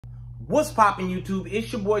What's poppin', YouTube?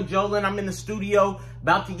 It's your boy Jolin. I'm in the studio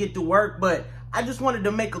about to get to work, but I just wanted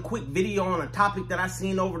to make a quick video on a topic that I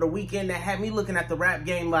seen over the weekend that had me looking at the rap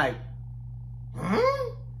game like,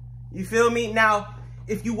 You feel me? Now,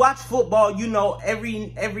 if you watch football, you know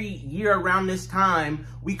every year around this time,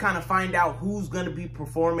 we kind of find out who's going to be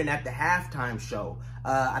performing at the halftime show.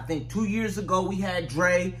 I think 2 years ago we had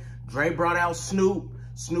Dre. Dre brought out Snoop.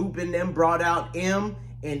 Snoop and them brought out M,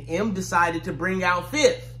 and M decided to bring out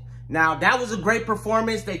Fifth. Now, that was a great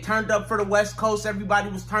performance. They turned up for the West Coast. Everybody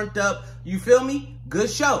was turned up. You feel me? Good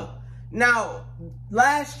show. Now,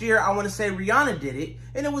 last year, I want to say Rihanna did it,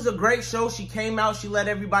 and it was a great show. She came out. She let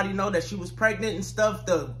everybody know that she was pregnant and stuff.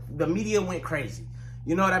 The media went crazy.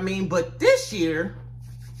 You know what I mean? But this year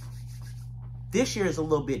is a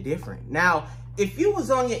little bit different. Now, if you was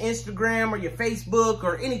on your Instagram or your Facebook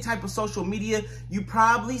or any type of social media, you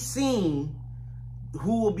probably seen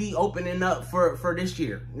who will be opening up for this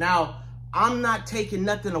year. Now, I'm not taking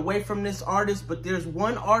nothing away from this artist, but there's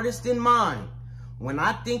one artist in mind. When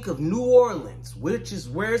I think of New Orleans, which is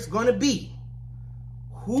where it's going to be,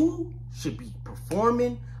 who should be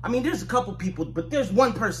performing? I mean, there's a couple people, but there's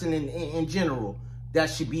one person in general that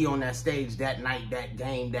should be on that stage that night, that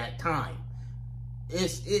game, that time.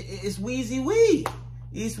 It's Weezy Wee.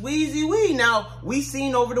 It's Weezy Wee. Now, we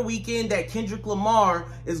seen over the weekend that Kendrick Lamar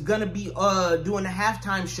is going to be doing a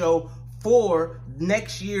halftime show for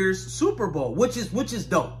next year's Super Bowl, which is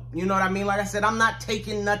dope. You know what I mean? Like I said, I'm not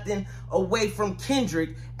taking nothing away from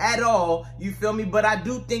Kendrick at all. You feel me? But I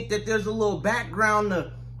do think that there's a little background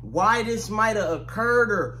to why this might have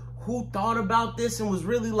occurred or who thought about this and was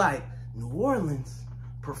really like, New Orleans,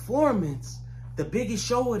 performance, the biggest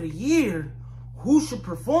show of the year, who should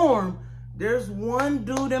perform? There's one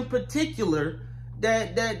dude in particular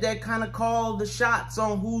that kind of called the shots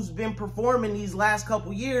on who's been performing these last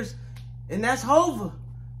couple years, and that's Hova.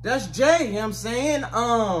 That's Jay, you know what I'm saying?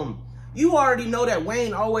 You already know that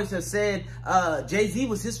Wayne always has said Jay-Z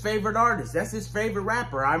was his favorite artist. That's his favorite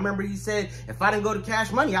rapper. I remember he said, if I didn't go to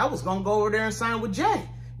Cash Money, I was going to go over there and sign with Jay.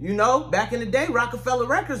 You know, back in the day, Rockefeller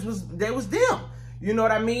Records was them. You know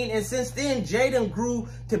what I mean? And since then, Jaden grew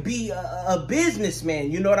to be a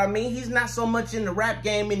businessman. You know what I mean? He's not so much in the rap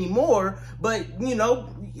game anymore. But, you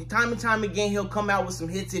know, time and time again, he'll come out with some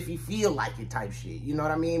hits if he feel like it type shit. You know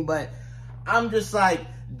what I mean? But I'm just like,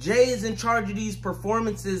 Jay is in charge of these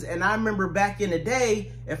performances. And I remember back in the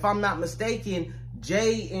day, if I'm not mistaken,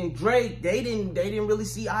 Jay and Drake, they didn't really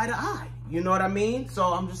see eye to eye. You know what I mean? So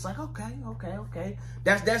I'm just like, okay.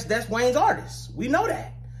 That's Wayne's artist. We know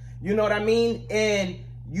that. You know what I mean? And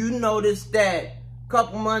you noticed that a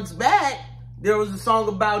couple months back, there was a song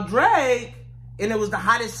about Drake, and it was the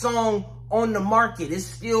hottest song on the market. It's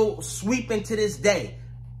still sweeping to this day.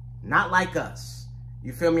 Not Like Us.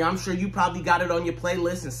 You feel me? I'm sure you probably got it on your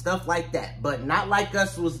playlist and stuff like that. But Not Like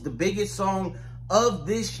Us was the biggest song of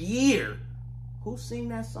this year. Who sang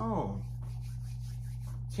that song?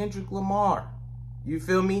 Kendrick Lamar. You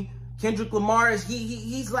feel me? Kendrick Lamar is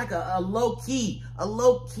he's like a low-key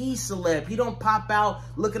celeb. He don't pop out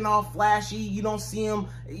looking all flashy. You don't see him,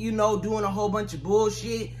 you know, doing a whole bunch of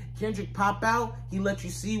bullshit. Kendrick pop out, he let you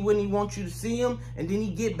see when he wants you to see him, and then he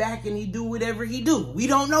get back and he do whatever he do. We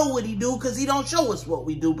don't know what he do because he don't show us what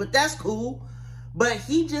we do, but that's cool. But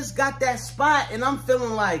he just got that spot, and I'm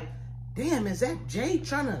feeling like, damn, is that Jay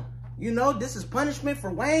trying to, you know, this is punishment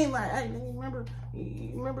for Wayne? Like, hey, remember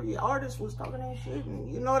your artist was talking that shit,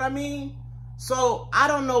 and you know what I mean? So I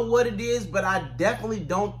don't know what it is, but I definitely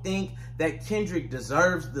don't think that Kendrick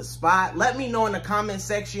deserves the spot. Let me know in the comment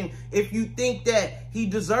section if you think that he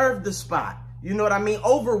deserved the spot. You know what I mean?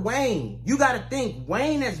 Over Wayne. You got to think,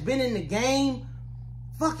 Wayne has been in the game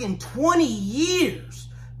fucking 20 years.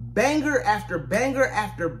 Banger after banger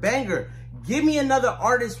after banger. Give me another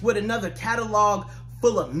artist with another catalog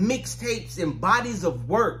full of mixtapes and bodies of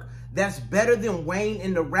work that's better than Wayne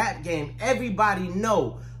in the rap game. Everybody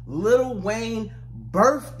know Lil Wayne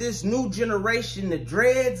birthed this new generation. The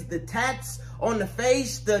dreads, the tats on the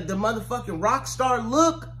face, the motherfucking rock star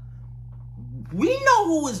look. We know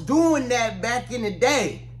who was doing that back in the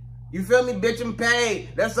day. You feel me? Bitch, I'm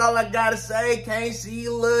paid. That's all I gotta say. Can't see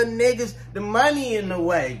you little niggas. The money in the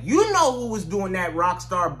way. You know who was doing that rock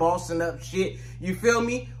star bossing up shit. You feel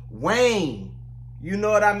me? Wayne. You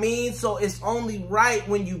know what I mean? So it's only right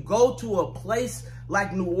when you go to a place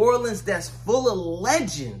like New Orleans that's full of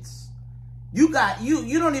legends. You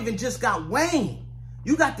don't even just got Wayne.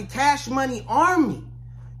 You got the Cash Money Army.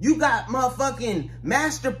 You got motherfucking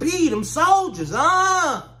Master P, them soldiers.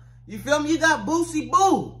 You feel me? You got Boosie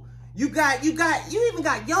Boo. You even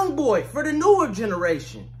got Young Boy for the newer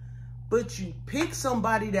generation. But you pick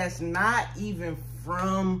somebody that's not even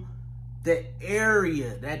from the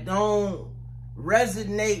area, that don't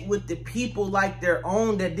resonate with the people like their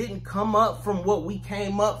own, that didn't come up from what we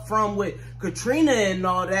came up from with Katrina and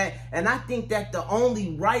all that. And I think that the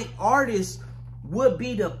only right artist would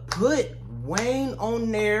be to put Wayne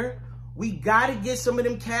on there. We got to get some of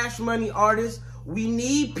them Cash Money artists. We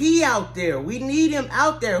need P out there. We need him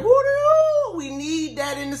out there. Woo-doo! We need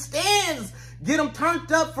that in the stands. Get them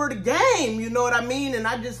turned up for the game. You know what I mean? And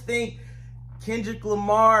I just think Kendrick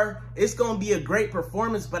Lamar, it's going to be a great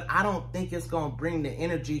performance, but I don't think it's going to bring the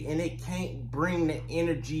energy, and it can't bring the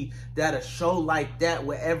energy that a show like that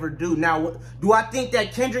would ever do. Now, do I think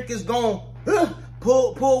that Kendrick is going to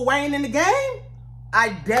pull Wayne in the game? I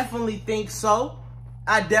definitely think so.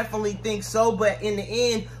 I definitely think so, but in the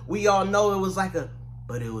end, we all know it was like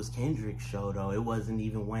but it was Kendrick's show, though. It wasn't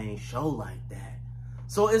even Wayne's show like that.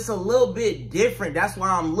 So it's a little bit different. That's why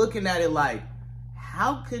I'm looking at it like,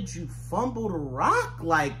 how could you fumble the rock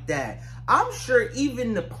like that? I'm sure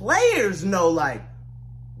even the players know, like,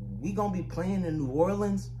 we gonna be playing in New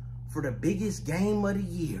Orleans for the biggest game of the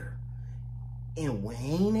year, and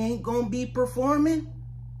Wayne ain't gonna be performing?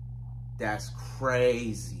 That's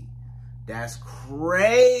crazy. That's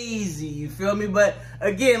crazy, you feel me? But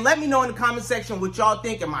again, let me know in the comment section what y'all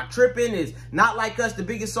think. Am I tripping? Is Not Like Us the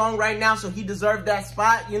biggest song right now, so he deserved that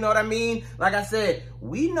spot? You know what I mean? Like I said,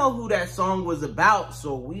 we know who that song was about,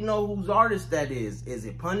 so we know whose artist that is. Is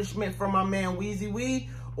it punishment for my man Weezy Wee?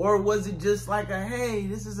 Or was it just like a, hey,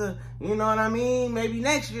 this is a, you know what I mean? Maybe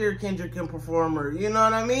next year Kendrick can perform her, you know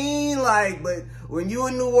what I mean? Like, but when you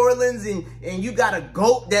in New Orleans and you got a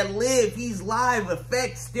GOAT that live, he's live,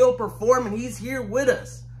 effect, still performing, he's here with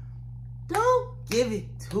us. Don't give it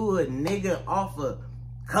to a nigga off a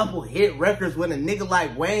couple hit records when a nigga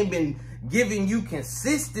like Wayne been giving you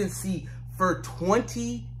consistency for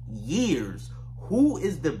 20 years. Who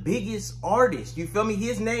is the biggest artist? You feel me?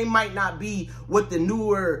 His name might not be what the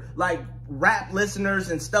newer, like, rap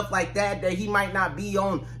listeners and stuff like that he might not be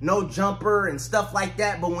on No Jumper and stuff like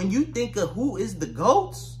that. But when you think of who is the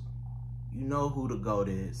GOATs, you know who the GOAT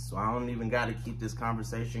is. So I don't even got to keep this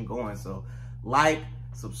conversation going. So like,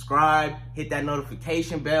 subscribe, hit that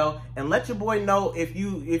notification bell, and let your boy know if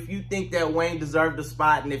you think that Wayne deserved a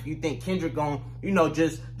spot, and if you think Kendrick gon', you know,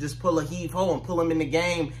 just pull a heave-ho and pull him in the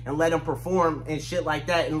game and let him perform and shit like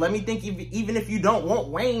that. And let me think, even if you don't want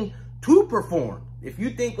Wayne to perform, if you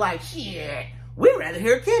think like, shit, we'd rather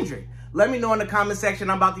hear Kendrick, let me know in the comment section.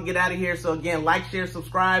 I'm about to get out of here. So again, like, share,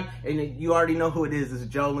 subscribe, and you already know who it is.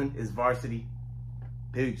 It's Jolin. It's Varsity.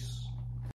 Peace.